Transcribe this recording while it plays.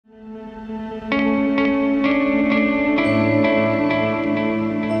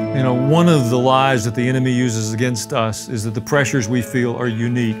You know, one of the lies that the enemy uses against us is that the pressures we feel are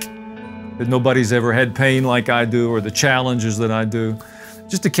unique, that nobody's ever had pain like I do or the challenges that I do.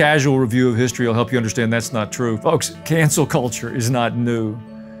 Just a casual review of history will help you understand that's not true. Folks, cancel culture is not new.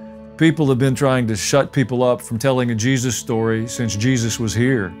 People have been trying to shut people up from telling a Jesus story since Jesus was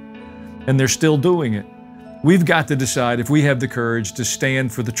here, and they're still doing it. We've got to decide if we have the courage to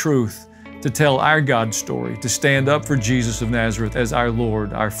stand for the truth, to tell our God story, to stand up for Jesus of Nazareth as our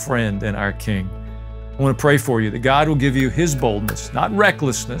Lord, our friend, and our King. I want to pray for you that God will give you His boldness, not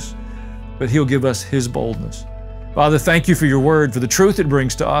recklessness, but He'll give us His boldness. Father, thank you for your word, for the truth it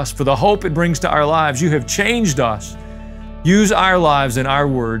brings to us, for the hope it brings to our lives. You have changed us. Use our lives and our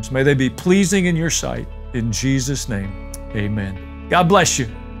words. May they be pleasing in your sight. In Jesus' name, amen. God bless you.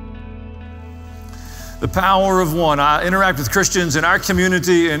 The power of one. I interact with Christians in our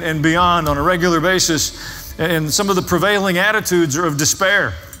community and beyond on a regular basis, and some of the prevailing attitudes are of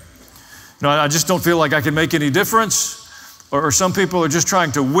despair. You know, I just don't feel like I can make any difference, or some people are just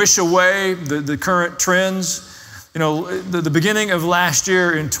trying to wish away the current trends. You know, the beginning of last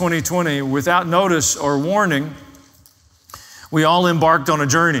year in 2020, without notice or warning, we all embarked on a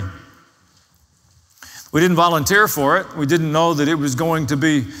journey. We didn't volunteer for it. We didn't know that it was going to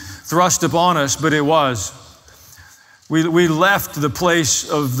be thrust upon us, but it was. We left the place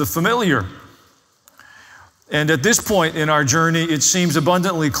of the familiar. And at this point in our journey, it seems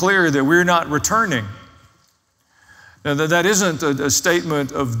abundantly clear that we're not returning. Now, that isn't a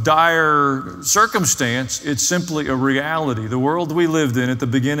statement of dire circumstance. It's simply a reality. The world we lived in at the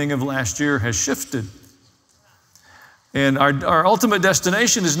beginning of last year has shifted. And our ultimate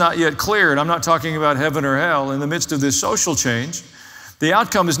destination is not yet clear. And I'm not talking about heaven or hell. In the midst of this social change, the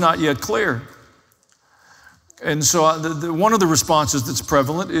outcome is not yet clear. And so one of the responses that's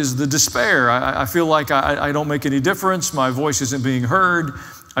prevalent is the despair. I feel like I don't make any difference. My voice isn't being heard.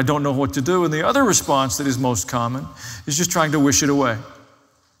 I don't know what to do. And the other response that is most common is just trying to wish it away.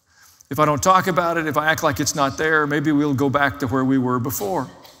 If I don't talk about it, if I act like it's not there, maybe we'll go back to where we were before.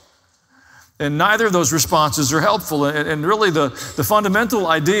 And neither of those responses are helpful. And really the fundamental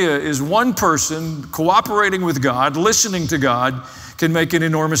idea is one person cooperating with God, listening to God, can make an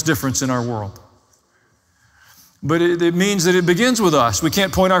enormous difference in our world. But it means that it begins with us. We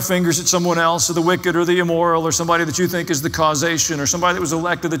can't point our fingers at someone else, or the wicked, or the immoral, or somebody that you think is the causation, or somebody that was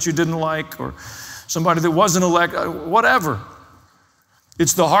elected that you didn't like, or somebody that wasn't elected, whatever.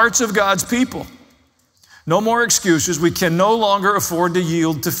 It's the hearts of God's people. No more excuses. We can no longer afford to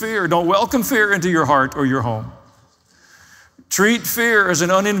yield to fear. Don't welcome fear into your heart or your home. Treat fear as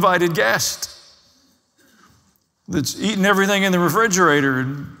an uninvited guest that's eating everything in the refrigerator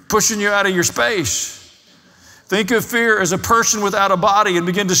and pushing you out of your space. Think of fear as a person without a body and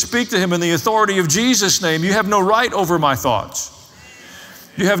begin to speak to him in the authority of Jesus' name. You have no right over my thoughts.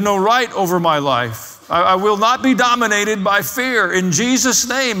 You have no right over my life. I will not be dominated by fear. In Jesus'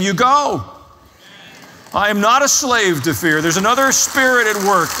 name, you go. I am not a slave to fear. There's another spirit at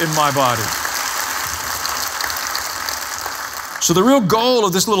work in my body. So the real goal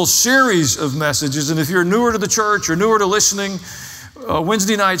of this little series of messages, and if you're newer to the church or newer to listening,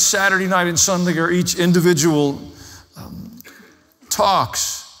 Wednesday night, Saturday night, and Sunday are each individual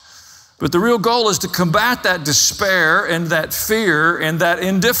talks. But the real goal is to combat that despair and that fear and that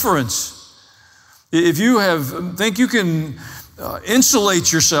indifference. If you think you can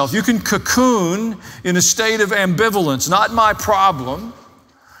insulate yourself, you can cocoon in a state of ambivalence. Not my problem.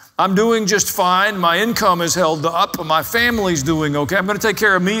 I'm doing just fine. My income is held up. My family's doing okay. I'm going to take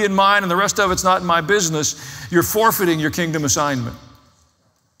care of me and mine, and the rest of it's not my business. You're forfeiting your kingdom assignment.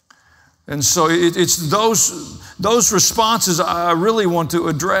 And so it's those responses I really want to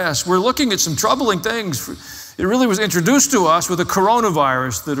address. We're looking at some troubling things. It really was introduced to us with a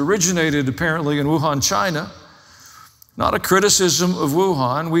coronavirus that originated apparently in Wuhan, China. Not a criticism of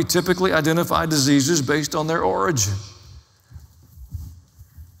Wuhan. We typically identify diseases based on their origin.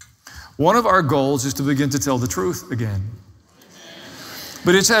 One of our goals is to begin to tell the truth again.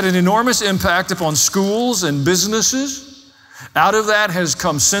 But it's had an enormous impact upon schools and businesses. Out of that has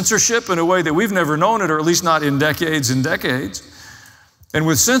come censorship in a way that we've never known it, or at least not in decades and decades. And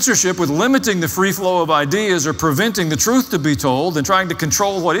with censorship, with limiting the free flow of ideas or preventing the truth to be told and trying to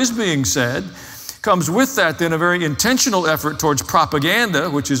control what is being said, comes with that then a very intentional effort towards propaganda,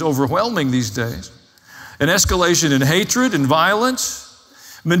 which is overwhelming these days. An escalation in hatred and violence,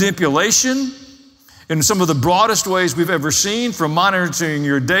 manipulation, in some of the broadest ways we've ever seen, from monitoring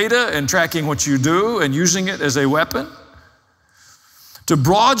your data and tracking what you do and using it as a weapon, to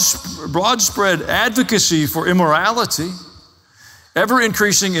broad spread advocacy for immorality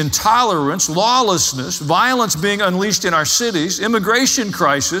ever-increasing intolerance, lawlessness, violence being unleashed in our cities, immigration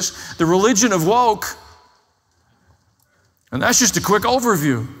crisis, the religion of woke. And that's just a quick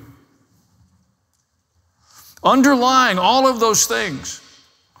overview. Underlying all of those things,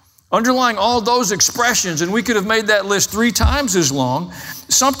 underlying all those expressions, and we could have made that list 3 times as long,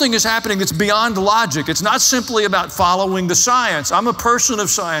 something is happening that's beyond logic. It's not simply about following the science. I'm a person of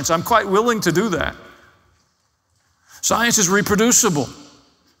science. I'm quite willing to do that. Science is reproducible.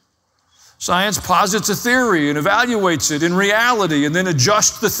 Science posits a theory and evaluates it in reality and then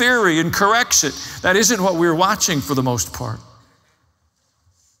adjusts the theory and corrects it. That isn't what we're watching for the most part.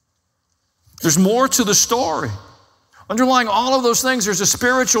 There's more to the story. Underlying all of those things, there's a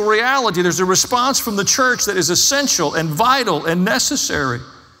spiritual reality. There's a response from the church that is essential and vital and necessary.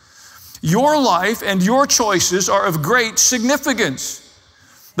 Your life and your choices are of great significance.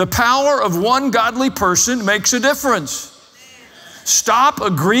 The power of one godly person makes a difference. Stop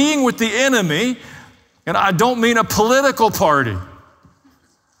agreeing with the enemy, and I don't mean a political party.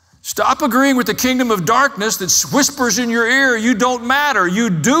 Stop agreeing with the kingdom of darkness that whispers in your ear, you don't matter, you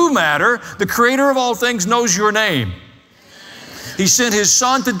do matter. The creator of all things knows your name. He sent his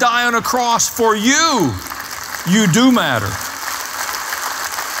son to die on a cross for you. You do matter.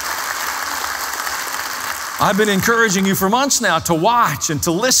 I've been encouraging you for months now to watch and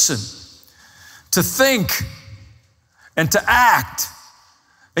to listen, to think and to act.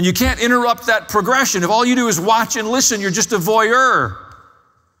 And you can't interrupt that progression. If all you do is watch and listen, you're just a voyeur.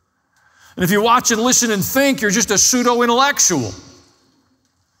 And if you watch and listen and think, you're just a pseudo-intellectual.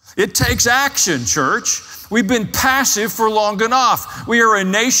 It takes action, church. We've been passive for long enough. We are a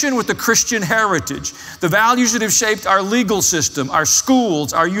nation with a Christian heritage. The values that have shaped our legal system, our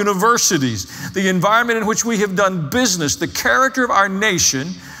schools, our universities, the environment in which we have done business, the character of our nation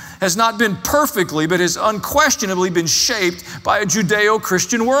has not been perfectly, but has unquestionably been shaped by a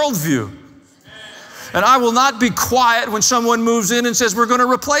Judeo-Christian worldview. And I will not be quiet when someone moves in and says, we're going to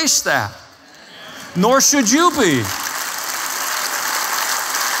replace that. Nor should you be.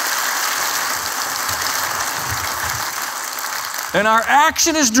 And our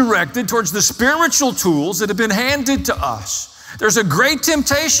action is directed towards the spiritual tools that have been handed to us. There's a great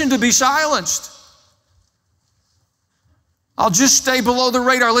temptation to be silenced. I'll just stay below the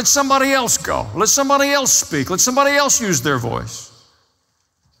radar. Let somebody else go. Let somebody else speak. Let somebody else use their voice.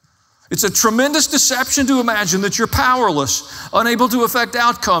 It's a tremendous deception to imagine that you're powerless, unable to affect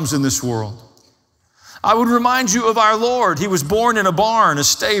outcomes in this world. I would remind you of our Lord. He was born in a barn, a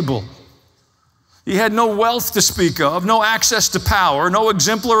stable. He had no wealth to speak of, no access to power, no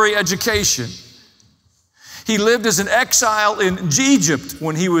exemplary education. He lived as an exile in Egypt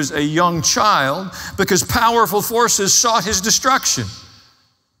when he was a young child because powerful forces sought his destruction.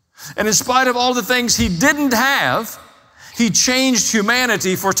 And in spite of all the things he didn't have, he changed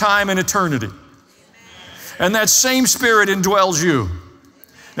humanity for time and eternity. And that same Spirit indwells you.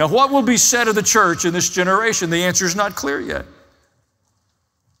 Now, what will be said of the church in this generation? The answer is not clear yet.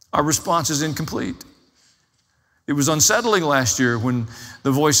 Our response is incomplete. It was unsettling last year when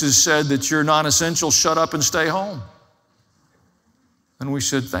the voices said that you're non-essential, shut up and stay home. And we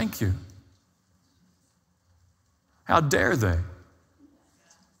said, thank you. How dare they?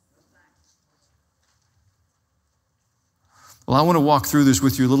 Well, I want to walk through this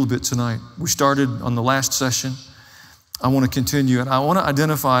with you a little bit tonight. We started on the last session. I want to continue, and I want to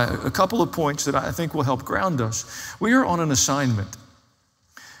identify a couple of points that I think will help ground us. We are on an assignment,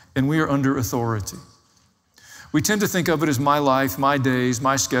 and we are under authority. We tend to think of it as my life, my days,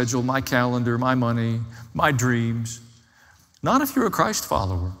 my schedule, my calendar, my money, my dreams. Not if you're a Christ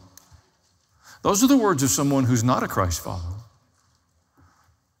follower. Those are the words of someone who's not a Christ follower.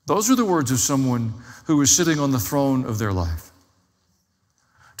 Those are the words of someone who is sitting on the throne of their life.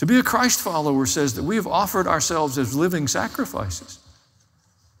 To be a Christ follower says that we have offered ourselves as living sacrifices.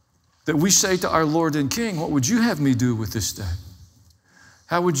 That we say to our Lord and King, what would you have me do with this day?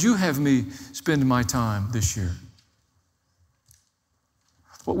 How would you have me spend my time this year?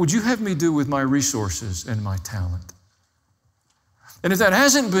 What would you have me do with my resources and my talent? And if that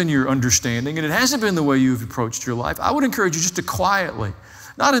hasn't been your understanding and it hasn't been the way you've approached your life, I would encourage you just to quietly,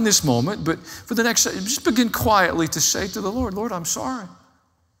 not in this moment, but for the next, just begin quietly to say to the Lord, Lord, I'm sorry.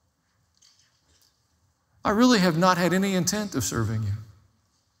 I really have not had any intent of serving you.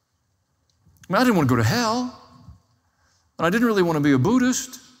 I didn't want to go to hell, and I didn't really want to be a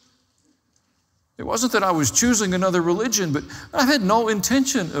Buddhist. It wasn't that I was choosing another religion, but I've had no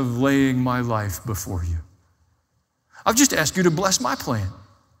intention of laying my life before you. I've just asked you to bless my plan.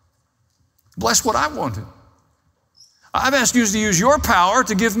 Bless what I wanted. I've asked you to use your power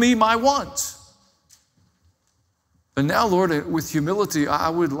to give me my wants. And now, Lord, with humility, I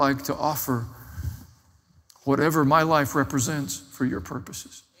would like to offer whatever my life represents for your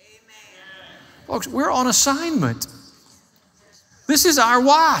purposes. Amen. Folks, we're on assignment. This is our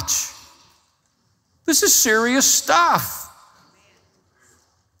watch. This is serious stuff.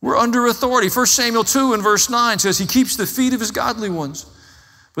 We're under authority. 1 Samuel 2 and verse 9 says, he keeps the feet of his godly ones,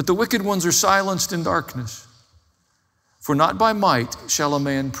 but the wicked ones are silenced in darkness. For not by might shall a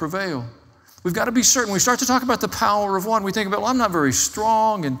man prevail. We've got to be certain. When we start to talk about the power of one, we think about, well, I'm not very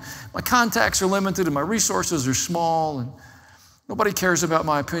strong, and my contacts are limited, and my resources are small, and nobody cares about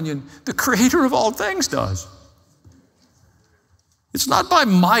my opinion. The Creator of all things does. It's not by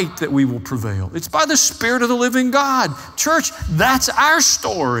might that we will prevail. It's by the Spirit of the living God. Church, that's our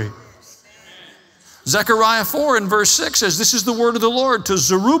story. Amen. Zechariah 4 and verse 6 says, this is the word of the Lord to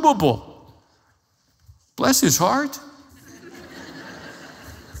Zerubbabel. Bless his heart.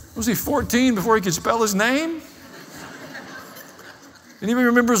 Was he 14 before he could spell his name? Anybody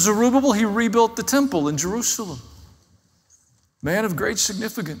remember Zerubbabel? He rebuilt the temple in Jerusalem. Man of great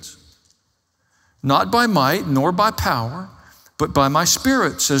significance. Not by might nor by power, but by my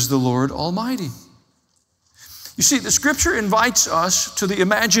Spirit, says the Lord Almighty. You see, the Scripture invites us to the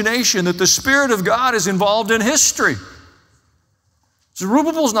imagination that the Spirit of God is involved in history.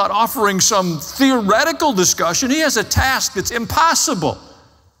 Zerubbabel's not offering some theoretical discussion. He has a task that's impossible.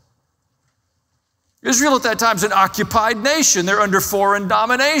 Israel at that time is an occupied nation. They're under foreign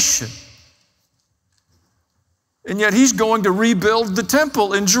domination. And yet he's going to rebuild the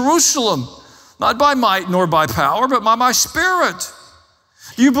temple in Jerusalem. Not by might nor by power, but by my Spirit.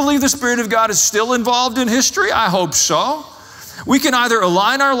 Do you believe the Spirit of God is still involved in history? I hope so. We can either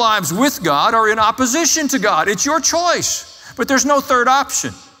align our lives with God or in opposition to God. It's your choice, but there's no third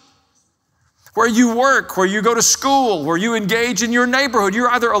option. Where you work, where you go to school, where you engage in your neighborhood, you're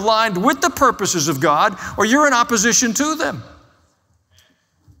either aligned with the purposes of God or you're in opposition to them.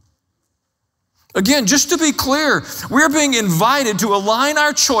 Again, just to be clear, we're being invited to align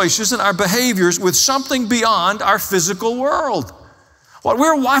our choices and our behaviors with something beyond our physical world. What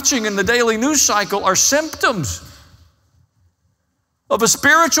we're watching in the daily news cycle are symptoms of a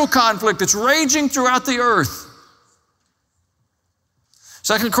spiritual conflict that's raging throughout the earth.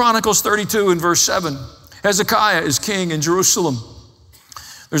 2 Chronicles 32 and verse 7. Hezekiah is king in Jerusalem.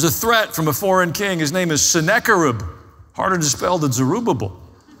 There's a threat from a foreign king. His name is Sennacherib, harder to spell than Zerubbabel.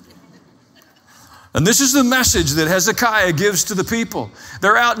 And this is the message that Hezekiah gives to the people.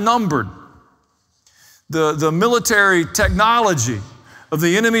 They're outnumbered. The military technology of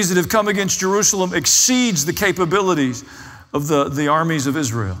the enemies that have come against Jerusalem exceeds the capabilities of the armies of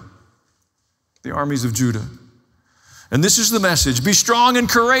Israel, the armies of Judah. And this is the message. Be strong and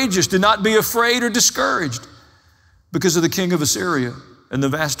courageous. Do not be afraid or discouraged because of the king of Assyria and the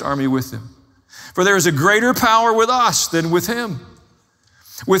vast army with him. For there is a greater power with us than with him.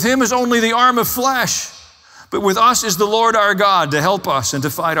 With him is only the arm of flesh, but with us is the Lord our God to help us and to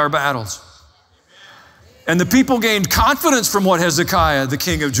fight our battles. And the people gained confidence from what Hezekiah, the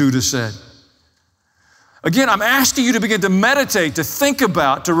king of Judah, said. Again, I'm asking you to begin to meditate, to think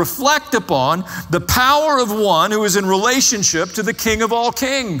about, to reflect upon the power of one who is in relationship to the King of all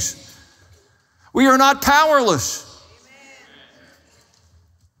kings. We are not powerless.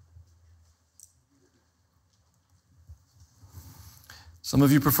 Some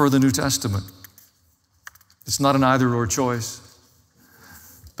of you prefer the New Testament. It's not an either-or choice.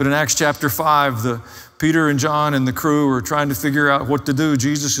 But in Acts chapter 5, Peter and John and the crew are trying to figure out what to do.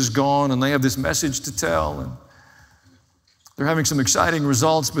 Jesus is gone, and they have this message to tell. And they're having some exciting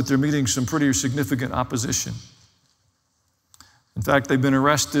results, but they're meeting some pretty significant opposition. In fact, they've been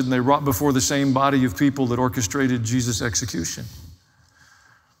arrested, and they brought before the same body of people that orchestrated Jesus' execution.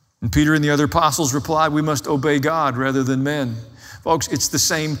 And Peter and the other apostles replied, we must obey God rather than men. Folks, it's the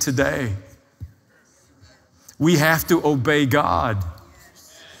same today. We have to obey God.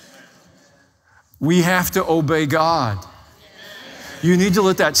 We have to obey God. You need to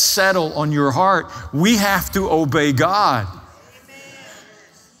let that settle on your heart. We have to obey God.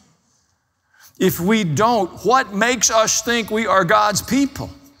 If we don't, what makes us think we are God's people?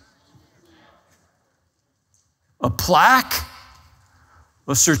 A plaque?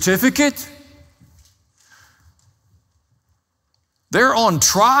 A certificate? They're on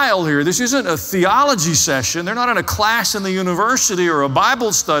trial here. This isn't a theology session. They're not in a class in the university or a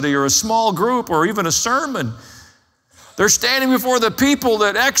Bible study or a small group or even a sermon. They're standing before the people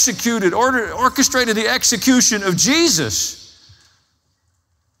that orchestrated the execution of Jesus.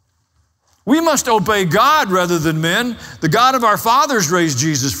 We must obey God rather than men. The God of our fathers raised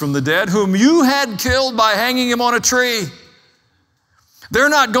Jesus from the dead, whom you had killed by hanging him on a tree. They're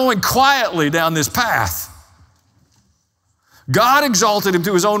not going quietly down this path. God exalted him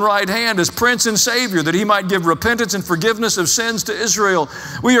to his own right hand as Prince and Savior, that he might give repentance and forgiveness of sins to Israel.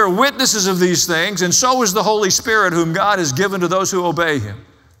 We are witnesses of these things, and so is the Holy Spirit, whom God has given to those who obey him.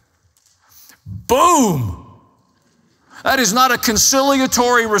 Boom! That is not a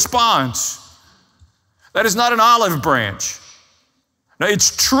conciliatory response. That is not an olive branch. Now,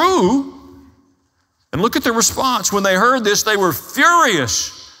 it's true. And look at the response. When they heard this, they were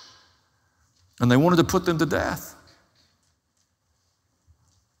furious, and they wanted to put them to death.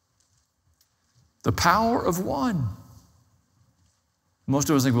 The power of one. Most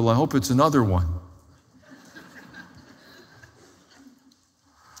of us think, well, I hope it's another one.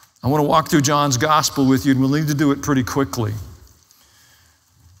 I want to walk through John's gospel with you, and we'll need to do it pretty quickly.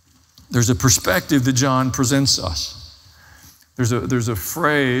 There's a perspective that John presents us. There's a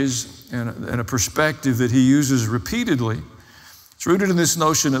phrase and a perspective that he uses repeatedly. It's rooted in this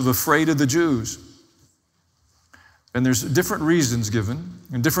notion of afraid of the Jews. And there's different reasons given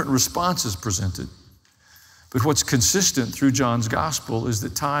and different responses presented. But what's consistent through John's gospel is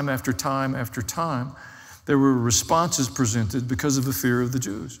that time after time after time, there were responses presented because of the fear of the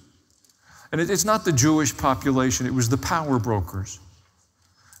Jews. And it's not the Jewish population, it was the power brokers,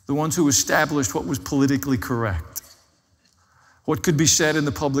 the ones who established what was politically correct, what could be said in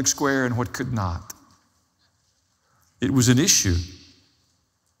the public square and what could not. It was an issue.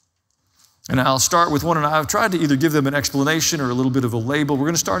 And I'll start with one, and I've tried to either give them an explanation or a little bit of a label. We're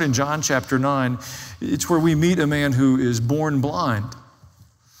going to start in John chapter 9. It's where we meet a man who is born blind.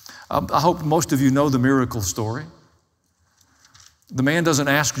 I hope most of you know the miracle story. The man doesn't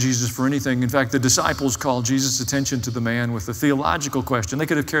ask Jesus for anything. In fact, the disciples called Jesus' attention to the man with a theological question. They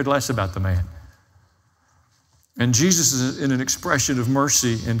could have cared less about the man. And Jesus, in an expression of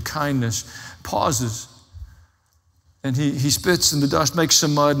mercy and kindness, pauses. And he spits in the dust, makes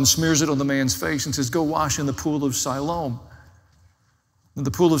some mud, and smears it on the man's face and says, go wash in the pool of Siloam. And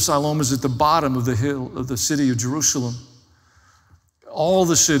the pool of Siloam is at the bottom of the hill of the city of Jerusalem. All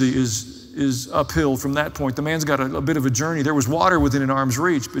the city is uphill from that point. The man's got a bit of a journey. There was water within an arm's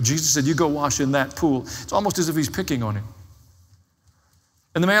reach, but Jesus said, you go wash in that pool. It's almost as if he's picking on him.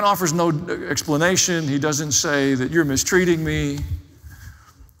 And the man offers no explanation. He doesn't say that you're mistreating me.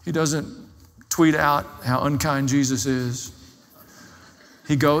 He doesn't tweet out how unkind Jesus is.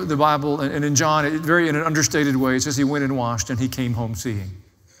 The Bible, and in John, in an understated way, it says he went and washed and he came home seeing.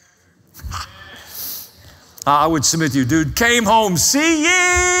 I would submit to you, dude, came home seeing.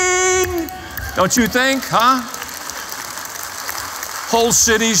 Don't you think, huh? Whole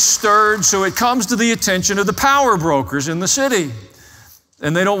city's stirred, so it comes to the attention of the power brokers in the city.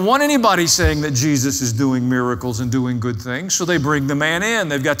 And they don't want anybody saying that Jesus is doing miracles and doing good things, so they bring the man in.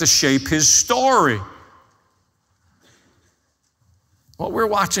 They've got to shape his story. What we're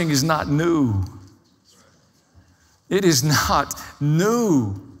watching is not new. It is not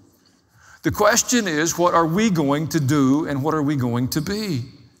new. The question is, what are we going to do and what are we going to be?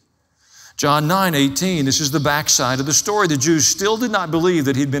 John 9:18, this is the backside of the story. The Jews still did not believe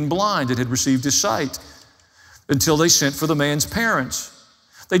that he'd been blind and had received his sight until they sent for the man's parents.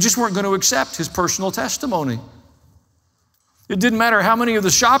 They just weren't going to accept his personal testimony. It didn't matter how many of the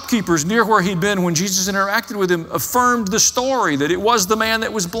shopkeepers near where he'd been when Jesus interacted with him affirmed the story that it was the man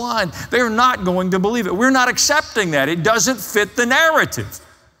that was blind. They're not going to believe it. We're not accepting that. It doesn't fit the narrative.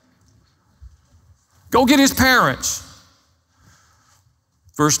 Go get his parents.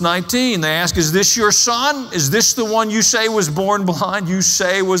 Verse 19, they ask, is this your son? Is this the one you say was born blind? You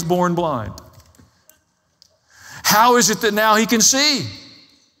say was born blind. How is it that now he can see?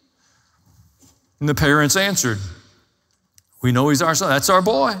 And the parents answered, we know he's our son. That's our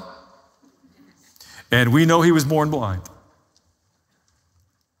boy. And we know he was born blind.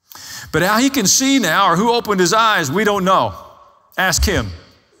 But how he can see now or who opened his eyes, we don't know. Ask him.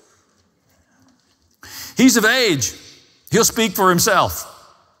 He's of age. He'll speak for himself.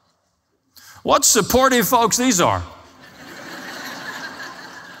 What supportive folks these are.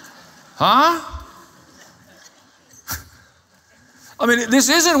 Huh? I mean, this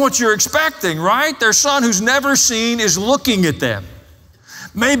isn't what you're expecting, right? Their son who's never seen is looking at them.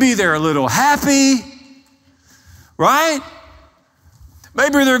 Maybe they're a little happy, right?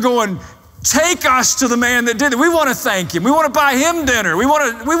 Maybe they're going, take us to the man that did it. We want to thank him. We want to buy him dinner. We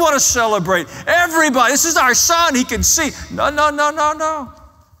want to celebrate. Everybody, this is our son. He can see. No.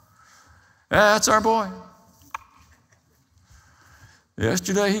 That's our boy.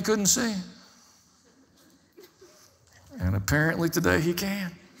 Yesterday he couldn't see. And apparently today he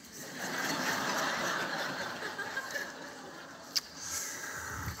can.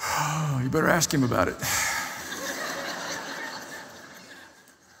 Oh, you better ask him about it.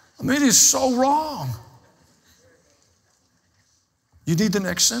 I mean, it is so wrong. You need the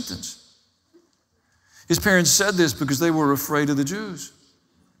next sentence. His parents said this because they were afraid of the Jews.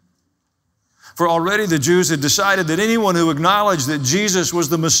 For already the Jews had decided that anyone who acknowledged that Jesus was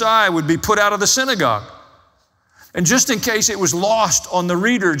the Messiah would be put out of the synagogue. And just in case it was lost on the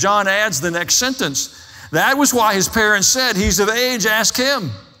reader, John adds the next sentence. That was why his parents said, he's of age, ask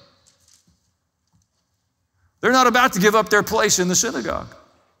him. They're not about to give up their place in the synagogue.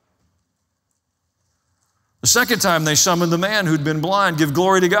 The second time they summoned the man who'd been blind. Give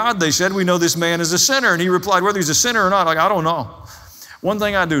glory to God, they said. We know this man is a sinner. And he replied, whether he's a sinner or not, I don't know. One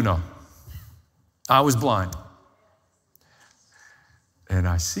thing I do know, I was blind. And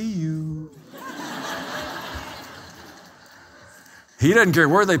I see you. He doesn't care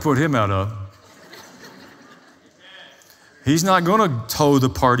where they put him out of. He's not going to toe the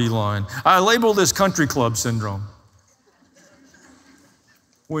party line. I label this country club syndrome.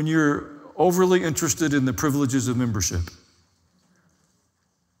 When you're overly interested in the privileges of membership.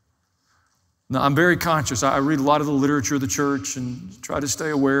 Now, I'm very conscious. I read a lot of the literature of the church and try to stay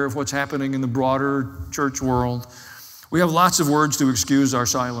aware of what's happening in the broader church world. We have lots of words to excuse our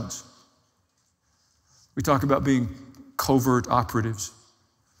silence. We talk about being covert operatives.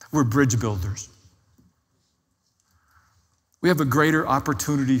 We're bridge builders. We have a greater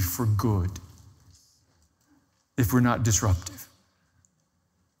opportunity for good if we're not disruptive.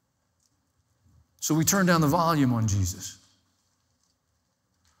 So we turn down the volume on Jesus.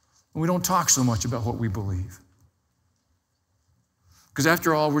 And we don't talk so much about what we believe. Because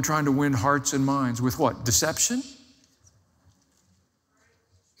after all, we're trying to win hearts and minds with what? Deception?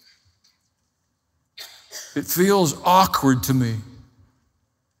 It feels awkward to me.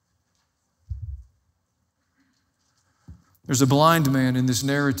 There's a blind man in this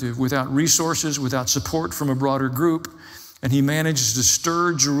narrative without resources, without support from a broader group, and he manages to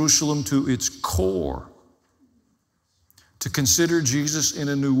stir Jerusalem to its core to consider Jesus in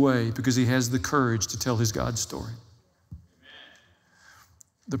a new way because he has the courage to tell his God story.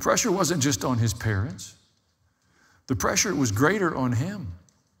 The pressure wasn't just on his parents. The pressure was greater on him.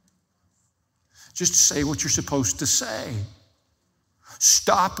 Just say what you're supposed to say.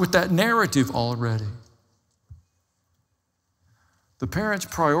 Stop with that narrative already. The parents'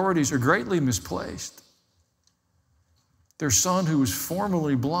 priorities are greatly misplaced. Their son, who was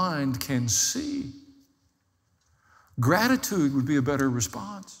formerly blind, can see. Gratitude would be a better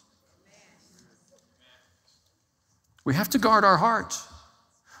response. We have to guard our hearts.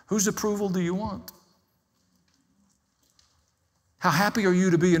 Whose approval do you want? How happy are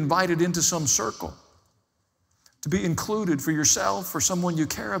you to be invited into some circle? To be included for yourself or someone you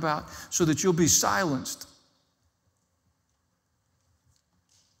care about so that you'll be silenced?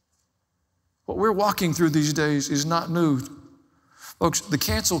 What we're walking through these days is not new. Folks, the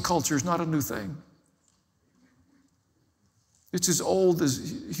cancel culture is not a new thing. It's as old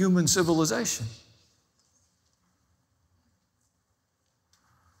as human civilization.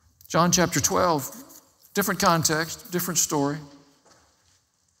 John chapter 12, different context, different story.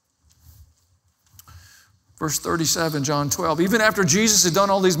 Verse 37, John 12. Even after Jesus had done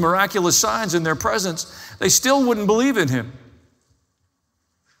all these miraculous signs in their presence, they still wouldn't believe in him.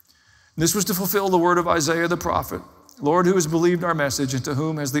 This was to fulfill the word of Isaiah the prophet. Lord, who has believed our message, and to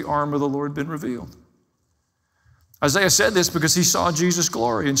whom has the arm of the Lord been revealed? Isaiah said this because he saw Jesus'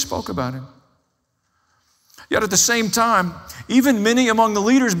 glory and spoke about him. Yet at the same time, even many among the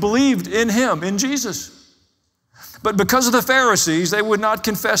leaders believed in him, in Jesus. But because of the Pharisees, they would not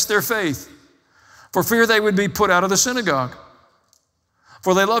confess their faith, for fear they would be put out of the synagogue.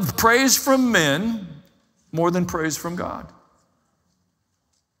 For they loved praise from men more than praise from God.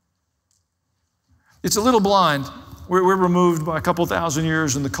 It's a little blind. We're removed by a couple thousand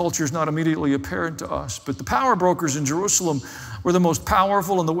years and the culture is not immediately apparent to us. But the power brokers in Jerusalem were the most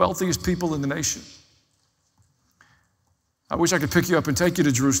powerful and the wealthiest people in the nation. I wish I could pick you up and take you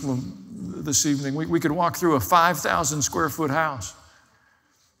to Jerusalem this evening. We could walk through a 5,000 square foot house,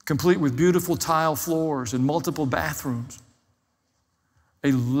 complete with beautiful tile floors and multiple bathrooms.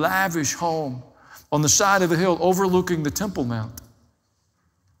 A lavish home on the side of a hill overlooking the Temple Mount.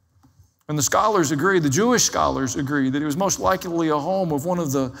 And the scholars agree, the Jewish scholars agree, that it was most likely a home of one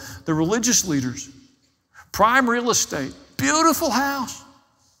of the religious leaders. Prime real estate, beautiful house.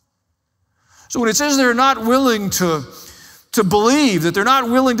 So when it says they're not willing to believe, that they're not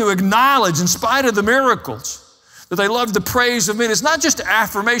willing to acknowledge in spite of the miracles, that they love the praise of men, it's not just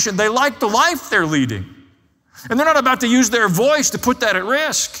affirmation. They like the life they're leading. And they're not about to use their voice to put that at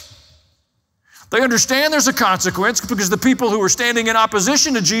risk. They understand there's a consequence because the people who are standing in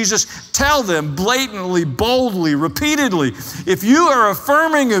opposition to Jesus tell them blatantly, boldly, repeatedly, if you are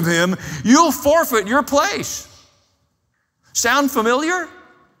affirming of him, you'll forfeit your place. Sound familiar?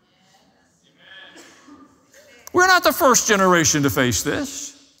 We're not the first generation to face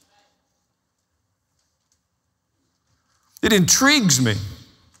this. It intrigues me.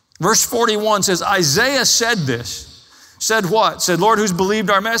 Verse 41 says, Isaiah said this. Said what? Said, Lord, who's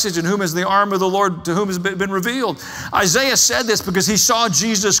believed our message and whom is the arm of the Lord to whom has been revealed? Isaiah said this because he saw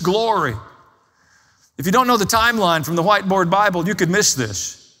Jesus' glory. If you don't know the timeline from the whiteboard Bible, you could miss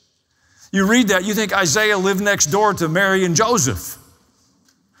this. You read that, you think Isaiah lived next door to Mary and Joseph.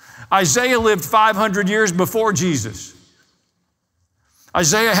 Isaiah lived 500 years before Jesus.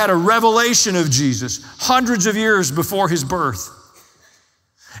 Isaiah had a revelation of Jesus hundreds of years before his birth.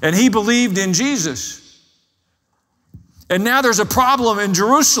 And he believed in Jesus. And now there's a problem in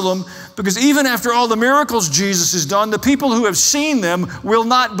Jerusalem because even after all the miracles Jesus has done, the people who have seen them will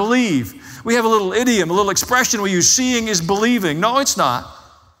not believe. We have a little idiom, a little expression we use, seeing is believing. No, it's not.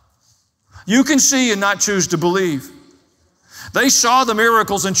 You can see and not choose to believe. They saw the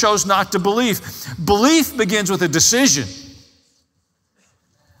miracles and chose not to believe. Belief begins with a decision.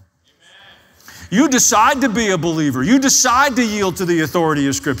 You decide to be a believer. You decide to yield to the authority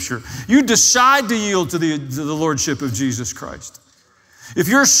of Scripture. You decide to yield to the Lordship of Jesus Christ. If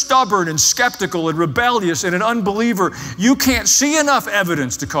you're stubborn and skeptical and rebellious and an unbeliever, you can't see enough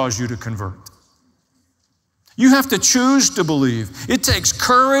evidence to cause you to convert. You have to choose to believe. It takes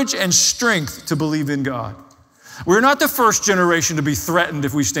courage and strength to believe in God. We're not the first generation to be threatened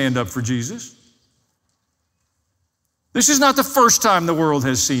if we stand up for Jesus. This is not the first time the world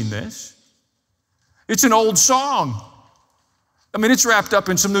has seen this. It's an old song. I mean, it's wrapped up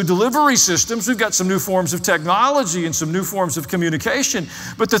in some new delivery systems. We've got some new forms of technology and some new forms of communication.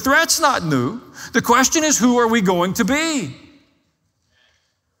 But the threat's not new. The question is, who are we going to be?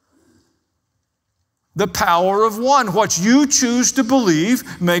 The power of one. What you choose to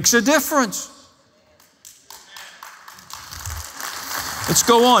believe makes a difference. Let's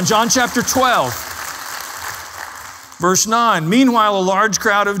go on. John chapter 12. Verse 9, meanwhile, a large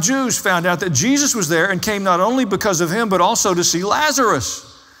crowd of Jews found out that Jesus was there and came not only because of him, but also to see Lazarus,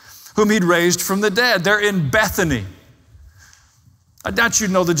 whom he'd raised from the dead. They're in Bethany. I doubt you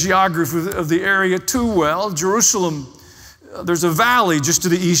know the geography of the area too well. Jerusalem, there's a valley just to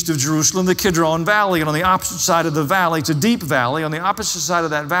the east of Jerusalem, the Kidron Valley, and on the opposite side of the valley, it's a deep valley. On the opposite side of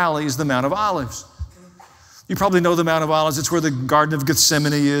that valley is the Mount of Olives. You probably know the Mount of Olives. It's where the Garden of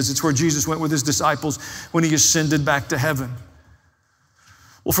Gethsemane is. It's where Jesus went with his disciples when he ascended back to heaven.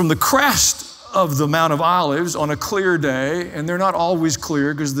 Well, from the crest of the Mount of Olives on a clear day, and they're not always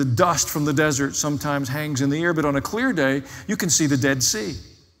clear because the dust from the desert sometimes hangs in the air, but on a clear day, you can see the Dead Sea.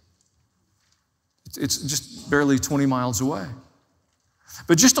 It's just barely 20 miles away.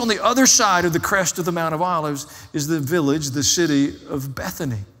 But just on the other side of the crest of the Mount of Olives is the village, the city of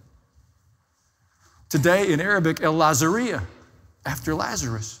Bethany. Today in Arabic, El Lazaria, after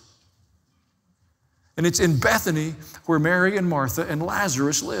Lazarus. And it's in Bethany where Mary and Martha and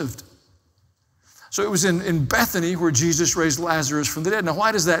Lazarus lived. So it was in Bethany where Jesus raised Lazarus from the dead. Now,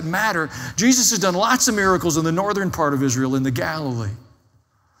 why does that matter? Jesus has done lots of miracles in the northern part of Israel, in the Galilee.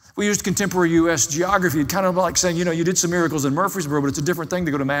 We used contemporary U.S. geography. It's kind of like saying, you know, you did some miracles in Murfreesboro, but it's a different thing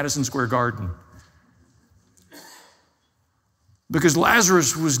to go to Madison Square Garden. Because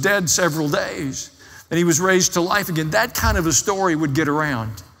Lazarus was dead several days. And he was raised to life again. That kind of a story would get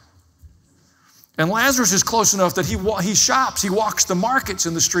around. And Lazarus is close enough that he shops, he walks the markets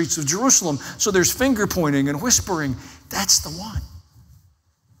in the streets of Jerusalem. So there's finger pointing and whispering, that's the one.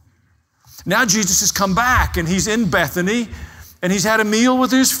 Now Jesus has come back and he's in Bethany and he's had a meal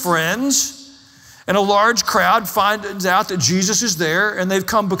with his friends and a large crowd finds out that Jesus is there and they've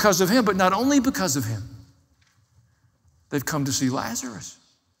come because of him, but not only because of him. They've come to see Lazarus.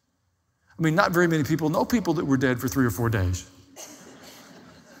 I mean, not very many people know people that were dead for 3 or 4 days.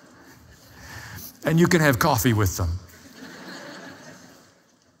 And you can have coffee with them.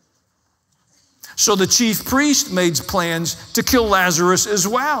 So the chief priest made plans to kill Lazarus as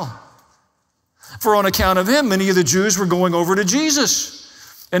well. For on account of him, many of the Jews were going over to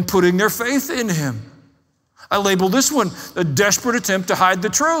Jesus and putting their faith in him. I labeled this one a desperate attempt to hide the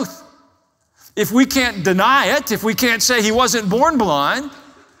truth. If we can't deny it, if we can't say he wasn't born blind,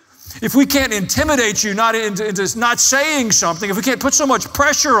 if we can't intimidate you into not saying something, if we can't put so much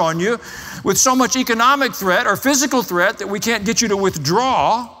pressure on you with so much economic threat or physical threat that we can't get you to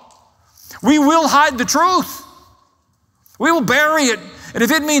withdraw, we will hide the truth. We will bury it. And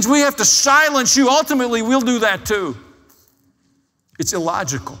if it means we have to silence you, ultimately we'll do that too. It's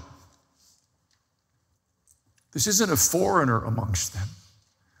illogical. This isn't a foreigner amongst them.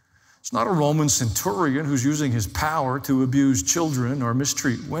 It's not a Roman centurion who's using his power to abuse children or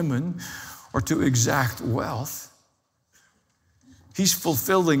mistreat women or to exact wealth. He's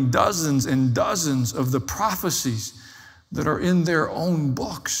fulfilling dozens and dozens of the prophecies that are in their own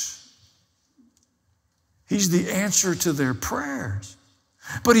books. He's the answer to their prayers.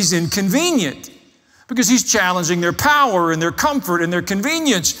 But he's inconvenient because he's challenging their power and their comfort and their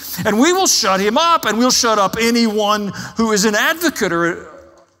convenience. And we will shut him up, and we'll shut up anyone who is an advocate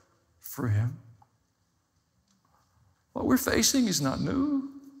for him. What we're facing is not new.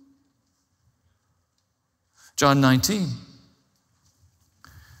 John 19.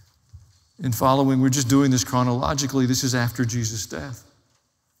 In following, we're just doing this chronologically. This is after Jesus' death.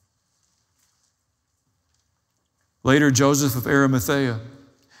 Later, Joseph of Arimathea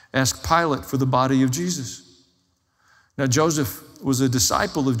asked Pilate for the body of Jesus. Now, Joseph was a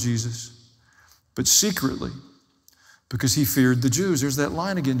disciple of Jesus, but secretly, because he feared the Jews. There's that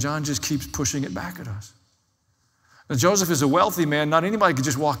line again. John just keeps pushing it back at us. Now, Joseph is a wealthy man. Not anybody could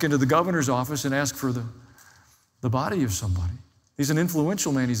just walk into the governor's office and ask for the body of somebody. He's an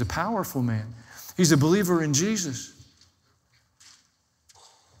influential man. He's a powerful man. He's a believer in Jesus.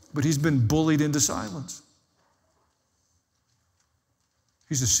 But he's been bullied into silence.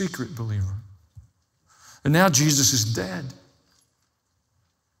 He's a secret believer. And now Jesus is dead.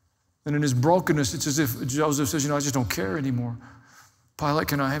 And in his brokenness, it's as if Joseph says, I just don't care anymore. Pilate,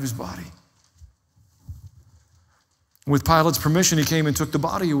 can I have his body? With Pilate's permission, he came and took the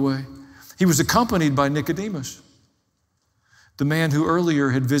body away. He was accompanied by Nicodemus, the man who earlier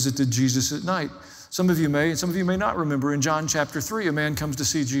had visited Jesus at night. Some of you may, and some of you may not remember, in John chapter 3, a man comes to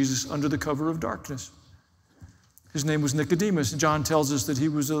see Jesus under the cover of darkness. His name was Nicodemus. John tells us that he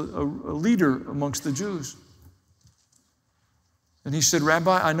was a leader amongst the Jews. And he said,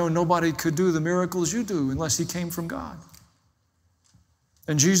 Rabbi, I know nobody could do the miracles you do unless he came from God.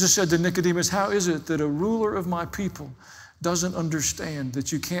 And Jesus said to Nicodemus, how is it that a ruler of my people doesn't understand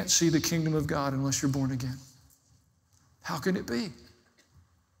that you can't see the kingdom of God unless you're born again? How can it be?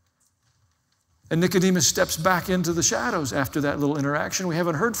 And Nicodemus steps back into the shadows after that little interaction. We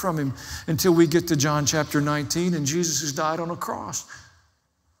haven't heard from him until we get to John chapter 19, and Jesus has died on a cross.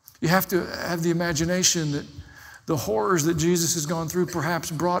 You have to have the imagination that the horrors that Jesus has gone through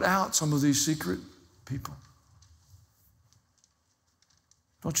perhaps brought out some of these secret people.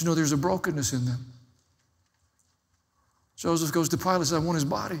 Don't you know there's a brokenness in them? Joseph goes to Pilate and says, I want his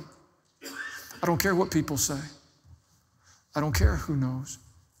body. I don't care what people say. I don't care who knows.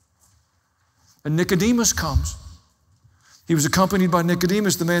 And Nicodemus comes. He was accompanied by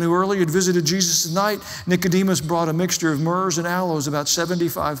Nicodemus, the man who earlier had visited Jesus at night. Nicodemus brought a mixture of myrrhs and aloes, about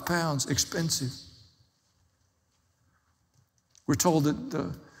 75 pounds, expensive. We're told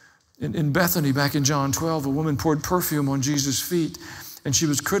that in Bethany, back in John 12, a woman poured perfume on Jesus' feet, and she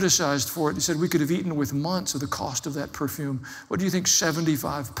was criticized for it. He said, we could have eaten with months of the cost of that perfume. What do you think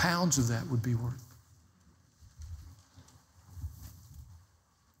 75 pounds of that would be worth?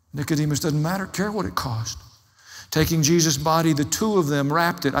 Nicodemus doesn't care what it cost. Taking Jesus' body, the two of them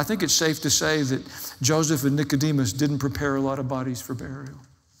wrapped it. I think it's safe to say that Joseph and Nicodemus didn't prepare a lot of bodies for burial.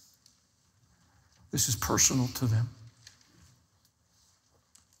 This is personal to them.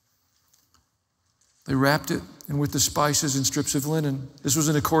 They wrapped it, and with the spices and strips of linen. This was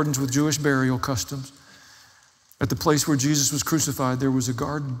in accordance with Jewish burial customs. At the place where Jesus was crucified, there was a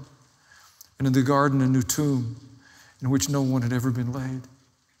garden, and in the garden a new tomb in which no one had ever been laid.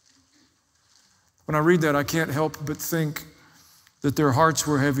 When I read that, I can't help but think that their hearts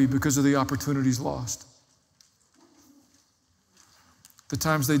were heavy because of the opportunities lost. The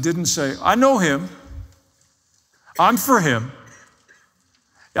times they didn't say, I know him. I'm for him.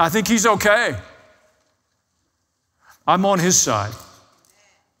 I think he's okay. I'm on his side.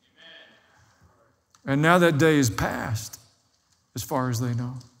 And now that day is past, as far as they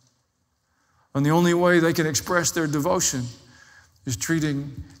know. And the only way they can express their devotion is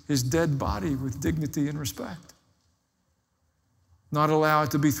treating his dead body with dignity and respect. Not allow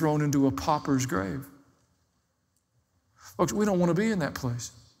it to be thrown into a pauper's grave. Folks, we don't want to be in that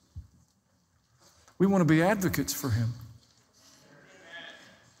place. We want to be advocates for him.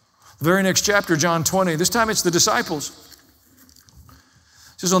 The very next chapter, John 20, this time it's the disciples.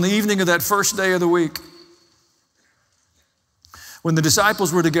 It says, on the evening of that first day of the week, when the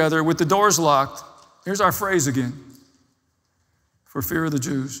disciples were together with the doors locked, here's our phrase again, for fear of the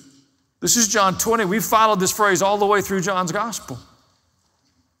Jews. This is John 20. We've followed this phrase all the way through John's gospel.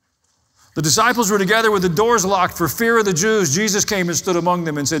 The disciples were together with the doors locked for fear of the Jews. Jesus came and stood among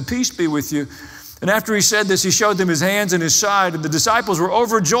them and said, peace be with you. And after he said this, he showed them his hands and his side. And the disciples were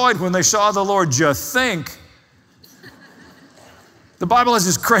overjoyed when they saw the Lord. Just think. The Bible has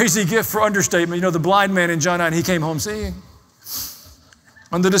this crazy gift for understatement. You know, the blind man in John 9, he came home seeing.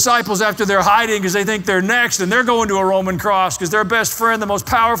 And the disciples, after they're hiding because they think they're next and they're going to a Roman cross because their best friend, the most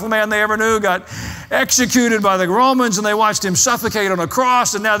powerful man they ever knew, got executed by the Romans, and they watched him suffocate on a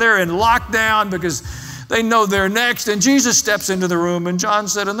cross, and now they're in lockdown because they know they're next. And Jesus steps into the room, and John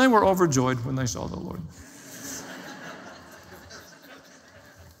said, and they were overjoyed when they saw the Lord.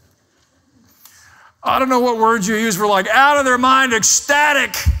 I don't know what words you use for like out of their mind,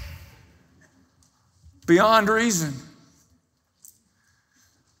 ecstatic, beyond reason.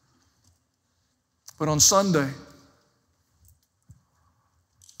 But on Sunday,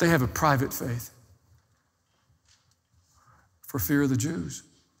 they have a private faith for fear of the Jews.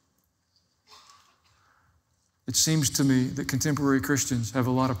 It seems to me that contemporary Christians have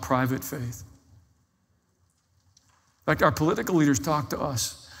a lot of private faith. In fact, our political leaders talk to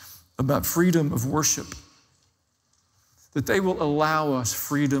us about freedom of worship, that they will allow us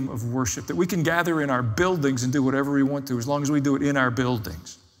freedom of worship, that we can gather in our buildings and do whatever we want to as long as we do it in our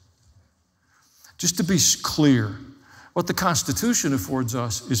buildings. Just to be clear, what the Constitution affords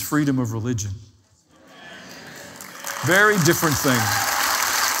us is freedom of religion. Very different thing.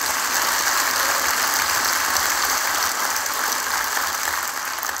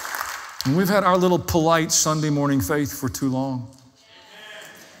 And we've had our little polite Sunday morning faith for too long.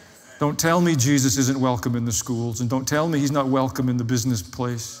 Don't tell me Jesus isn't welcome in the schools, and don't tell me he's not welcome in the business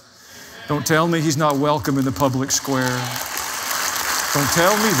place. Don't tell me he's not welcome in the public square. Don't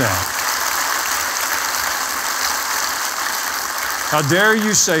tell me that. How dare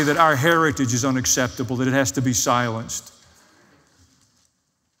you say that our heritage is unacceptable, that it has to be silenced?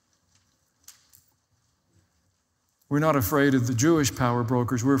 We're not afraid of the Jewish power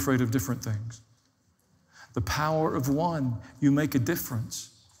brokers. We're afraid of different things. The power of one, you make a difference.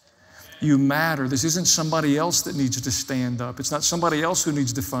 You matter. This isn't somebody else that needs to stand up. It's not somebody else who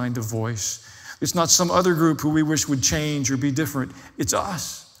needs to find a voice. It's not some other group who we wish would change or be different. It's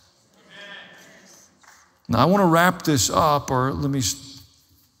us. Now, I want to wrap this up, or let me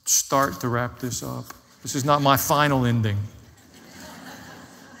start to wrap this up. This is not my final ending.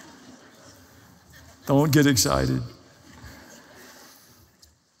 Don't get excited.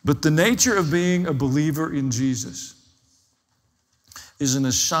 But the nature of being a believer in Jesus is an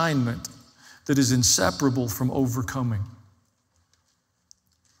assignment that is inseparable from overcoming.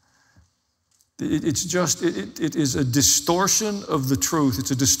 It is a distortion of the truth.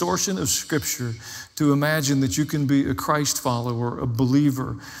 It's a distortion of Scripture to imagine that you can be a Christ follower, a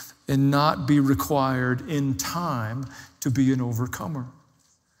believer, and not be required in time to be an overcomer.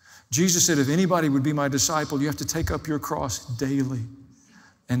 Jesus said, if anybody would be my disciple, you have to take up your cross daily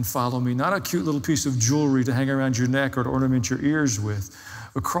and follow me. Not a cute little piece of jewelry to hang around your neck or to ornament your ears with.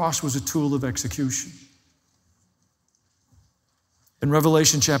 A cross was a tool of execution. In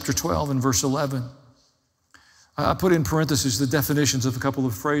Revelation chapter 12 and verse 11, I put in parentheses the definitions of a couple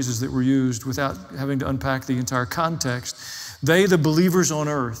of phrases that were used without having to unpack the entire context. They, the believers on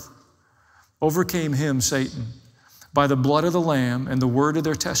earth, overcame him, Satan, by the blood of the Lamb and the word of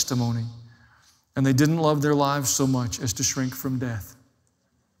their testimony, and they didn't love their lives so much as to shrink from death.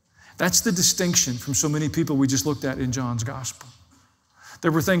 That's the distinction from so many people we just looked at in John's gospel.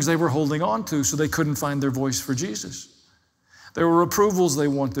 There were things they were holding on to so they couldn't find their voice for Jesus. There were approvals they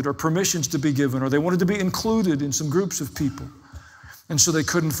wanted or permissions to be given, or they wanted to be included in some groups of people, and so they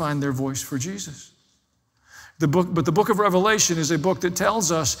couldn't find their voice for Jesus. But the book of Revelation is a book that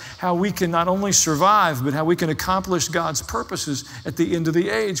tells us how we can not only survive, but how we can accomplish God's purposes at the end of the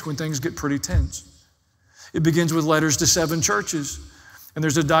age when things get pretty tense. It begins with letters to 7 churches. And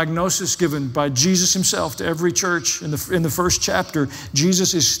there's a diagnosis given by Jesus himself to every church. In the first chapter,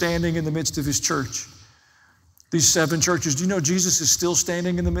 Jesus is standing in the midst of his church. These 7 churches, do you know Jesus is still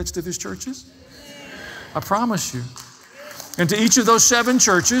standing in the midst of his churches? I promise you. And to each of those 7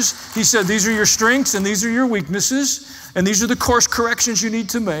 churches, he said, these are your strengths and these are your weaknesses, and these are the course corrections you need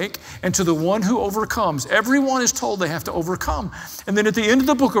to make. And to the one who overcomes, everyone is told they have to overcome. And then at the end of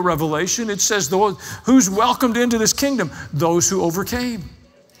the book of Revelation, it says, who's welcomed into this kingdom? Those who overcame.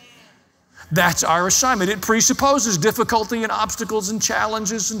 That's our assignment. It presupposes difficulty and obstacles and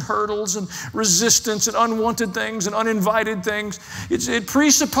challenges and hurdles and resistance and unwanted things and uninvited things. It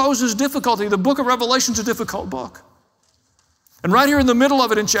presupposes difficulty. The book of Revelation is a difficult book. And right here in the middle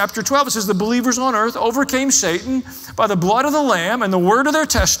of it in chapter 12, it says the believers on earth overcame Satan by the blood of the Lamb and the word of their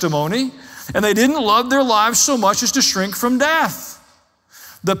testimony, and they didn't love their lives so much as to shrink from death.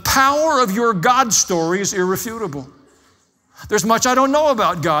 The power of your God story is irrefutable. There's much I don't know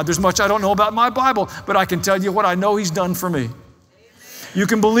about God. There's much I don't know about my Bible, but I can tell you what I know he's done for me. You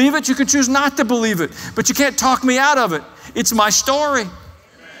can believe it, you can choose not to believe it, but you can't talk me out of it. It's my story.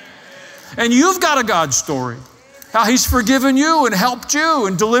 And you've got a God story. How He's forgiven you and helped you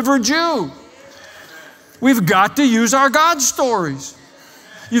and delivered you. We've got to use our God stories.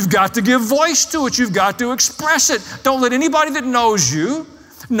 You've got to give voice to it. You've got to express it. Don't let anybody that knows you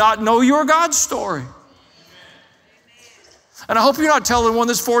not know your God story. And I hope you're not telling one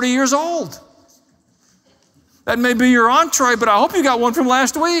that's 40 years old. That may be your entree, but I hope you got one from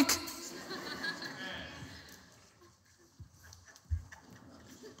last week.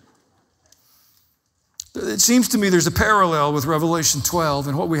 It seems to me there's a parallel with Revelation 12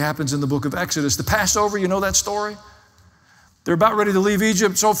 and what happens in the book of Exodus. The Passover, you know that story? They're about ready to leave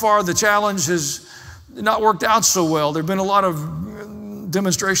Egypt. So far, the challenge has not worked out so well. There have been a lot of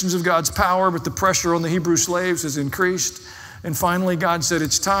demonstrations of God's power, but the pressure on the Hebrew slaves has increased. And finally, God said,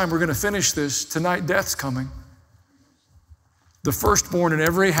 it's time. We're going to finish this. Tonight, death's coming. The firstborn in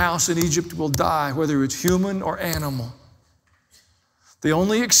every house in Egypt will die, whether it's human or animal. The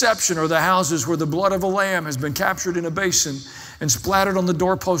only exception are the houses where the blood of a lamb has been captured in a basin and splattered on the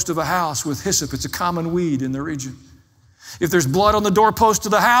doorpost of a house with hyssop. It's a common weed in the region. If there's blood on the doorpost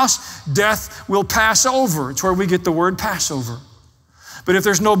of the house, death will pass over. It's where we get the word Passover. But if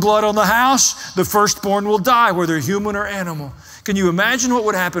there's no blood on the house, the firstborn will die, whether human or animal. Can you imagine what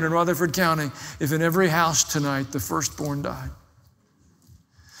would happen in Rutherford County if in every house tonight the firstborn died?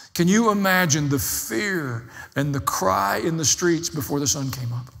 Can you imagine the fear and the cry in the streets before the sun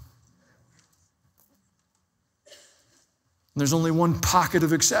came up? And there's only one pocket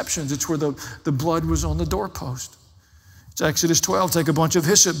of exceptions. It's where the blood was on the doorpost. It's Exodus 12. Take a bunch of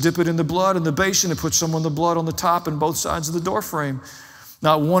hyssop, dip it in the blood in the basin, and put some of the blood on the top and both sides of the door frame.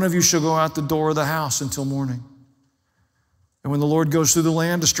 Not one of you shall go out the door of the house until morning. And when the Lord goes through the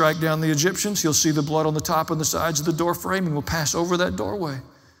land to strike down the Egyptians, He'll see the blood on the top and the sides of the door frame and will pass over that doorway.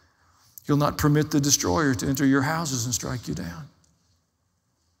 He'll not permit the destroyer to enter your houses and strike you down.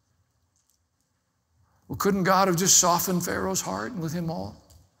 Well, couldn't God have just softened Pharaoh's heart and let him all?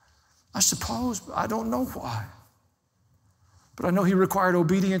 I suppose, but I don't know why. But I know He required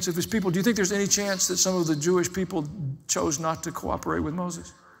obedience of His people. Do you think there's any chance that some of the Jewish people chose not to cooperate with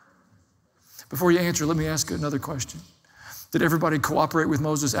Moses? Before you answer, let me ask another question. Did everybody cooperate with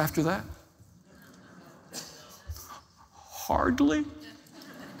Moses after that? Hardly.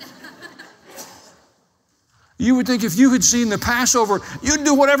 You would think if you had seen the Passover, you'd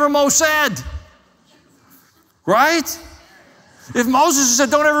do whatever Moses said. Right? If Moses had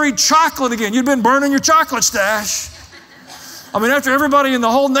said, don't ever eat chocolate again, you'd been burning your chocolate stash. I mean, after everybody in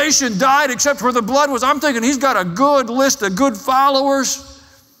the whole nation died except where the blood was, I'm thinking he's got a good list of good followers.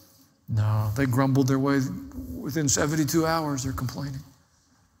 No, they grumbled their way. Within 72 hours, they're complaining.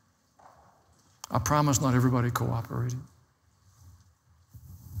 I promise not everybody cooperated.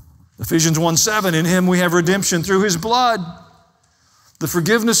 Ephesians 1:7, in Him we have redemption through His blood, the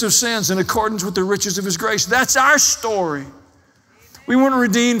forgiveness of sins in accordance with the riches of His grace. That's our story. We weren't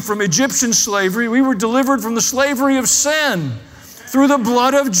redeemed from Egyptian slavery. We were delivered from the slavery of sin through the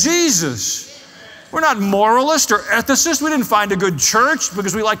blood of Jesus. We're not moralists or ethicists. We didn't find a good church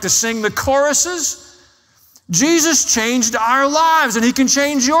because we like to sing the choruses. Jesus changed our lives, and He can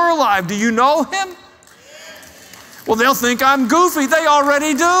change your life. Do you know Him? Well, they'll think I'm goofy. They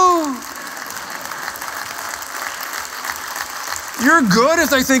already do. You're good if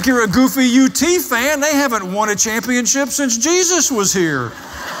they think you're a goofy UT fan. They haven't won a championship since Jesus was here.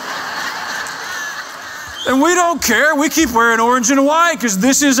 And we don't care. We keep wearing orange and white because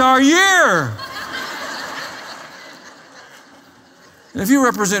this is our year. And if you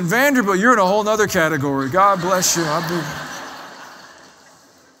represent Vanderbilt, you're in a whole other category. God bless you.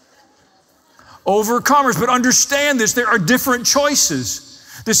 Overcomers, but understand this, there are different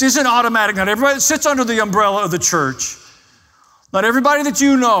choices. This isn't automatic. Not everybody that sits under the umbrella of the church, not everybody that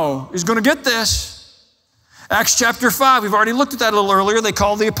you know is going to get this. Acts chapter 5, we've already looked at that a little earlier. They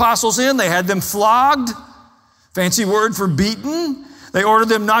called the apostles in. They had them flogged. Fancy word for beaten. They ordered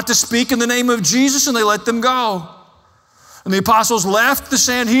them not to speak in the name of Jesus, and they let them go. And the apostles left the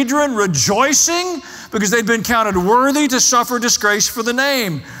Sanhedrin rejoicing because they'd been counted worthy to suffer disgrace for the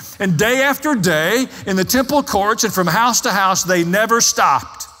name. And day after day, in the temple courts and from house to house, they never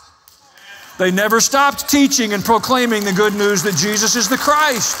stopped. They never stopped teaching and proclaiming the good news that Jesus is the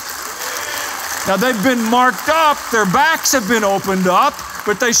Christ. Now, they've been marked up. Their backs have been opened up,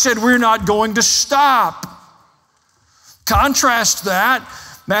 but they said, we're not going to stop. Contrast that.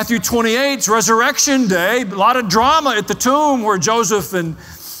 Matthew 28's resurrection day, a lot of drama at the tomb where Joseph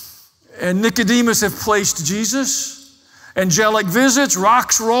and Nicodemus have placed Jesus. Angelic visits,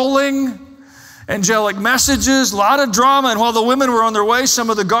 rocks rolling, angelic messages, a lot of drama. And while the women were on their way, some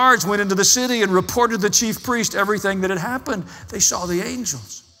of the guards went into the city and reported to the chief priest everything that had happened. They saw the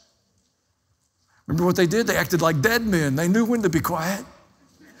angels. Remember what they did? They acted like dead men. They knew when to be quiet.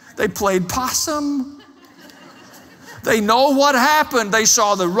 They played possum. They know what happened. They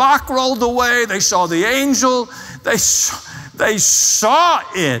saw the rock rolled away. They saw the angel. They saw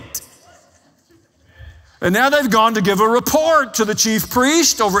it. And now they've gone to give a report to the chief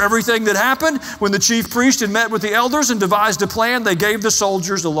priest over everything that happened. When the chief priest had met with the elders and devised a plan, they gave the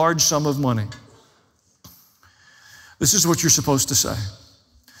soldiers a large sum of money. This is what you're supposed to say.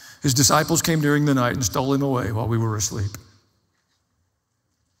 His disciples came during the night and stole him away while we were asleep.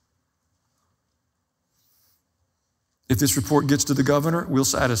 If this report gets to the governor, we'll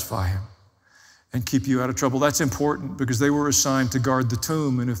satisfy him and keep you out of trouble. That's important because they were assigned to guard the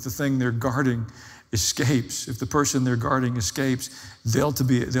tomb, and if the thing they're guarding escapes, if the person they're guarding escapes,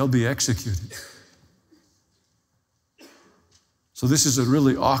 they'll be executed. So this is a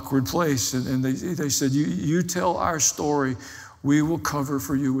really awkward place, and they said, you tell our story, we will cover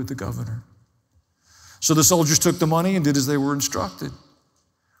for you with the governor. So the soldiers took the money and did as they were instructed.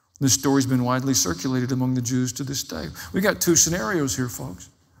 This story's been widely circulated among the Jews to this day. We got two scenarios here, folks.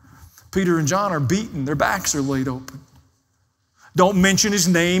 Peter and John are beaten. Their backs are laid open. Don't mention his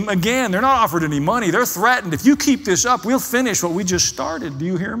name again. They're not offered any money. They're threatened. If you keep this up, we'll finish what we just started. Do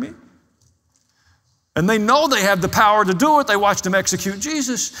you hear me? And they know they have the power to do it. They watched him execute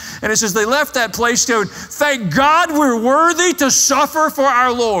Jesus. And it says they left that place going, thank God we're worthy to suffer for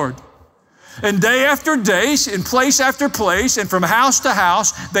our Lord. And day after day, in place after place, and from house to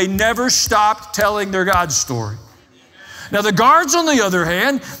house, they never stopped telling their God story. Now the guards, on the other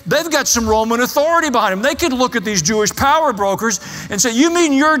hand, they've got some Roman authority behind them. They could look at these Jewish power brokers and say, you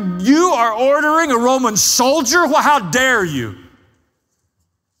mean you are ordering a Roman soldier? Well, how dare you?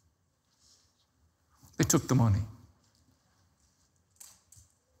 They took the money.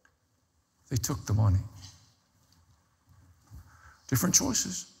 They took the money. Different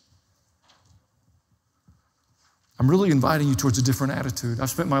choices. I'm really inviting you towards a different attitude. I've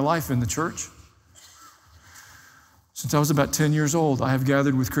spent my life in the church. Since I was about 10 years old, I have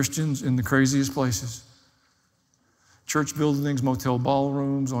gathered with Christians in the craziest places. Church buildings, motel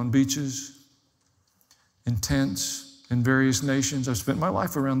ballrooms, on beaches, in tents, in various nations. I've spent my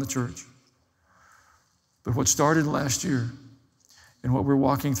life around the church. But what started last year and what we're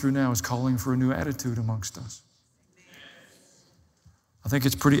walking through now is calling for a new attitude amongst us. I think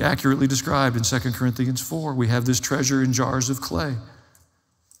it's pretty accurately described in 2 Corinthians 4. We have this treasure in jars of clay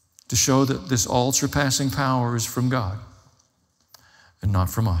to show that this all-surpassing power is from God and not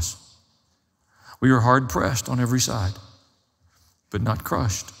from us. We are hard-pressed on every side, but not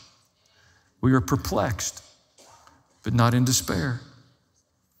crushed. We are perplexed, but not in despair.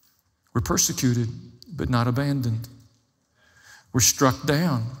 We're persecuted, but not abandoned. We're struck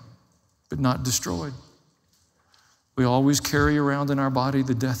down, but not destroyed. We always carry around in our body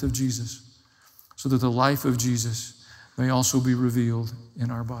the death of Jesus so that the life of Jesus may also be revealed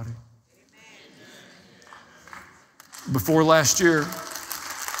in our body. Before last year,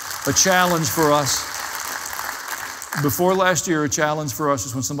 a challenge for us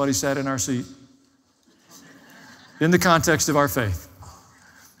is when somebody sat in our seat in the context of our faith.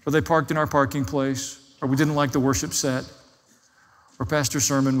 Or they parked in our parking place, or we didn't like the worship set, or pastor's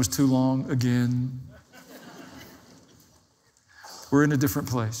sermon was too long again. We're in a different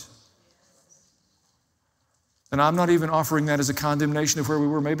place. And I'm not even offering that as a condemnation of where we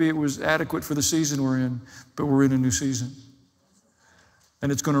were. Maybe it was adequate for the season we're in, but we're in a new season. And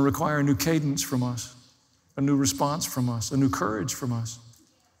it's going to require a new cadence from us, a new response from us, a new courage from us.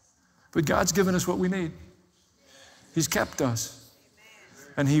 But God's given us what we need. He's kept us,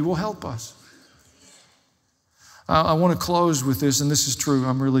 and He will help us. I want to close with this, and this is true.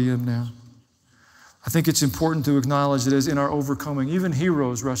 I really am now. I think it's important to acknowledge that as in our overcoming, even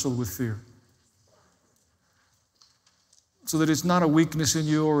heroes wrestle with fear. So that it's not a weakness in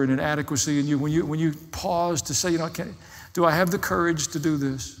you or an inadequacy in you. When you pause to say, do I have the courage to do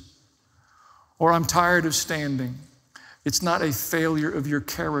this? Or I'm tired of standing. It's not a failure of your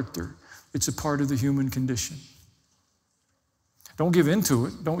character. It's a part of the human condition. Don't give in to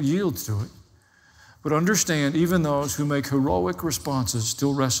it. Don't yield to it. But understand, even those who make heroic responses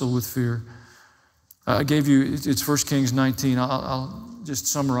still wrestle with fear. I gave you, it's 1 Kings 19. I'll just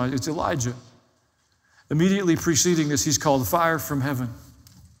summarize. It's Elijah. Immediately preceding this, he's called fire from heaven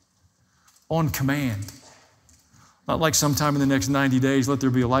on command. Not like sometime in the next 90 days, let there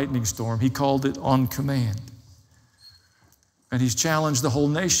be a lightning storm. He called it on command. And he's challenged the whole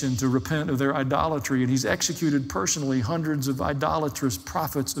nation to repent of their idolatry, and he's executed personally hundreds of idolatrous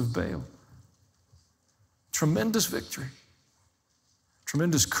prophets of Baal. Tremendous victory,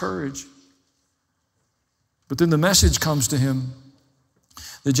 tremendous courage. But then the message comes to him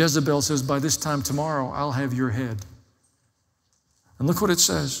that Jezebel says, by this time tomorrow, I'll have your head. And look what it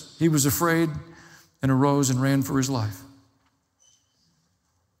says. He was afraid and arose and ran for his life.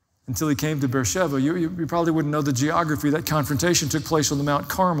 Until he came to Beersheba. You probably wouldn't know the geography. That confrontation took place on the Mount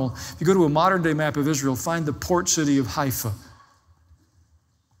Carmel. If you go to a modern-day map of Israel, find the port city of Haifa.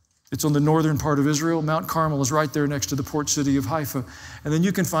 It's on the northern part of Israel. Mount Carmel is right there next to the port city of Haifa. And then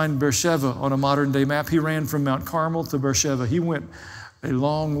you can find Beersheba on a modern-day map. He ran from Mount Carmel to Beersheba. He went a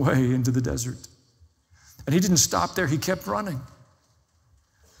long way into the desert. And he didn't stop there. He kept running.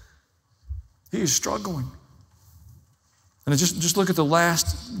 He is struggling. And just look at the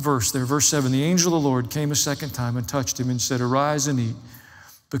last verse there, verse 7. The angel of the Lord came a second time and touched him and said, arise and eat,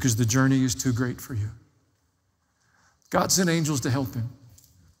 because the journey is too great for you. God sent angels to help him.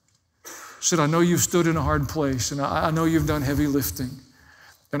 He said, I know you've stood in a hard place, and I know you've done heavy lifting,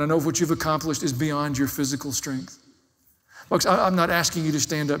 and I know what you've accomplished is beyond your physical strength. Folks, I'm not asking you to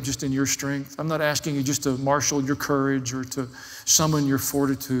stand up just in your strength. I'm not asking you just to marshal your courage or to summon your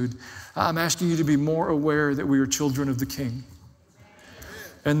fortitude. I'm asking you to be more aware that we are children of the King.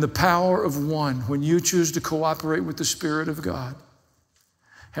 And the power of one, when you choose to cooperate with the Spirit of God,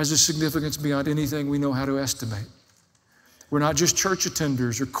 has a significance beyond anything we know how to estimate. We're not just church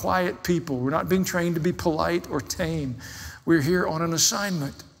attenders or quiet people. We're not being trained to be polite or tame. We're here on an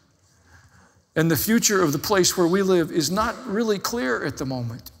assignment. And the future of the place where we live is not really clear at the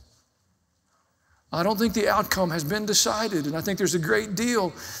moment. I don't think the outcome has been decided, and I think there's a great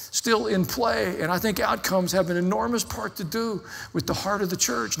deal still in play, and I think outcomes have an enormous part to do with the heart of the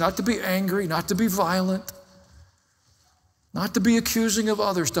church, not to be angry, not to be violent, not to be accusing of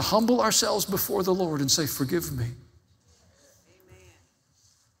others, to humble ourselves before the Lord and say, forgive me. Amen.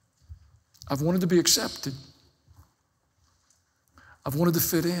 I've wanted to be accepted. I've wanted to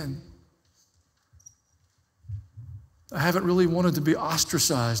fit in. I haven't really wanted to be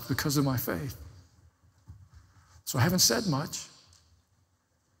ostracized because of my faith. So I haven't said much.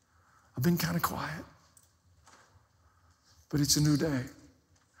 I've been kind of quiet. But it's a new day.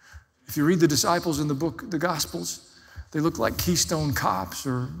 If you read the disciples in the book, the Gospels, they look like Keystone Cops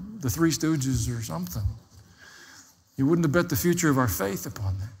or the Three Stooges or something. You wouldn't have bet the future of our faith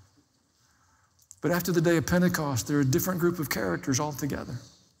upon them. But after the day of Pentecost, they're a different group of characters altogether.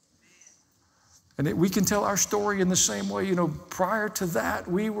 And we can tell our story in the same way. You know, prior to that,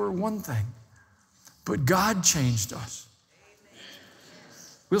 we were one thing. But God changed us. Amen.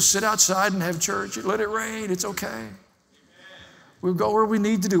 We'll sit outside and have church. Let it rain. It's okay. Amen. We'll go where we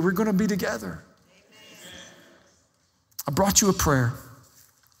need to do. We're going to be together. Amen. I brought you a prayer.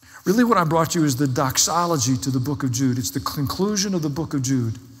 Really what I brought you is the doxology to the book of Jude. It's the conclusion of the book of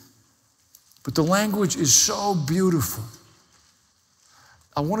Jude. But the language is so beautiful.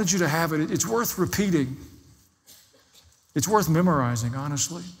 I wanted you to have it. It's worth repeating. It's worth memorizing,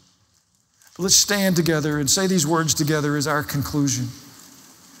 honestly. But let's stand together and say these words together as our conclusion.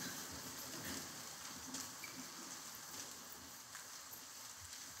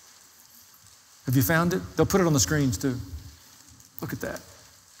 Have you found it? They'll put it on the screens too. Look at that.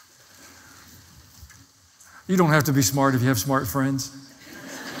 You don't have to be smart if you have smart friends.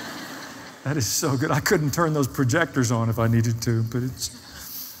 That is so good. I couldn't turn those projectors on if I needed to, but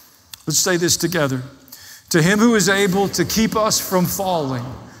let's say this together. To him who is able to keep us from falling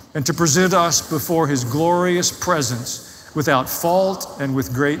and to present us before his glorious presence without fault and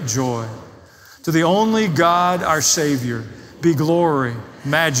with great joy. To the only God, our Savior, be glory,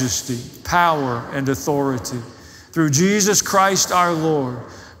 majesty, power, and authority through Jesus Christ our Lord,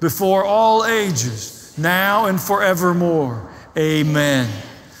 before all ages, now and forevermore. Amen.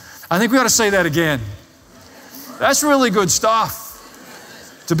 I think we ought to say that again. That's really good stuff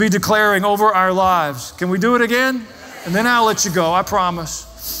to be declaring over our lives. Can we do it again? And then I'll let you go, I promise.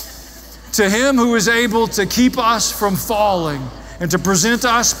 To him who is able to keep us from falling and to present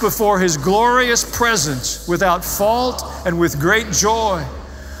us before his glorious presence without fault and with great joy.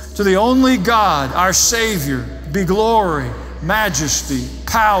 To the only God, our Savior, be glory, majesty,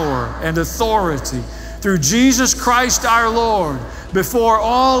 power, and authority through Jesus Christ our Lord, before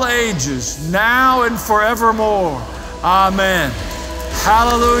all ages, now and forevermore. Amen.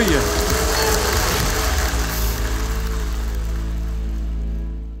 Hallelujah.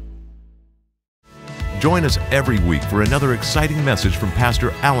 Join us every week for another exciting message from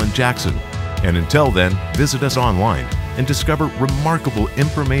Pastor Alan Jackson. And until then, visit us online and discover remarkable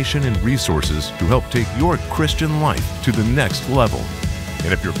information and resources to help take your Christian life to the next level.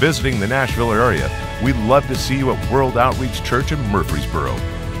 And if you're visiting the Nashville area, we'd love to see you at World Outreach Church in Murfreesboro.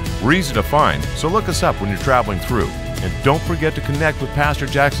 We're easy to find, so look us up when you're traveling through. And don't forget to connect with Pastor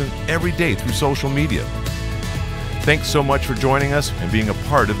Jackson every day through social media. Thanks so much for joining us and being a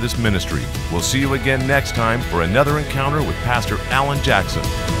part of this ministry. We'll see you again next time for another encounter with Pastor Alan Jackson.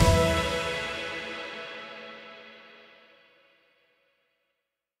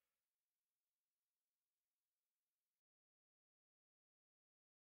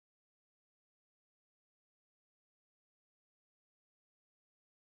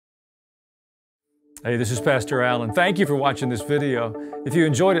 Hey, this is Pastor Alan. Thank you for watching this video. If you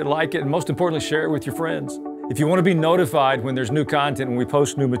enjoyed it, like it, and most importantly, share it with your friends. If you want to be notified when there's new content, when we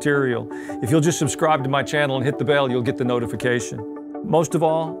post new material, if you'll just subscribe to my channel and hit the bell, you'll get the notification. Most of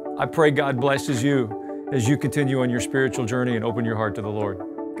all, I pray God blesses you as you continue on your spiritual journey and open your heart to the Lord.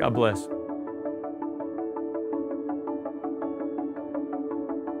 God bless.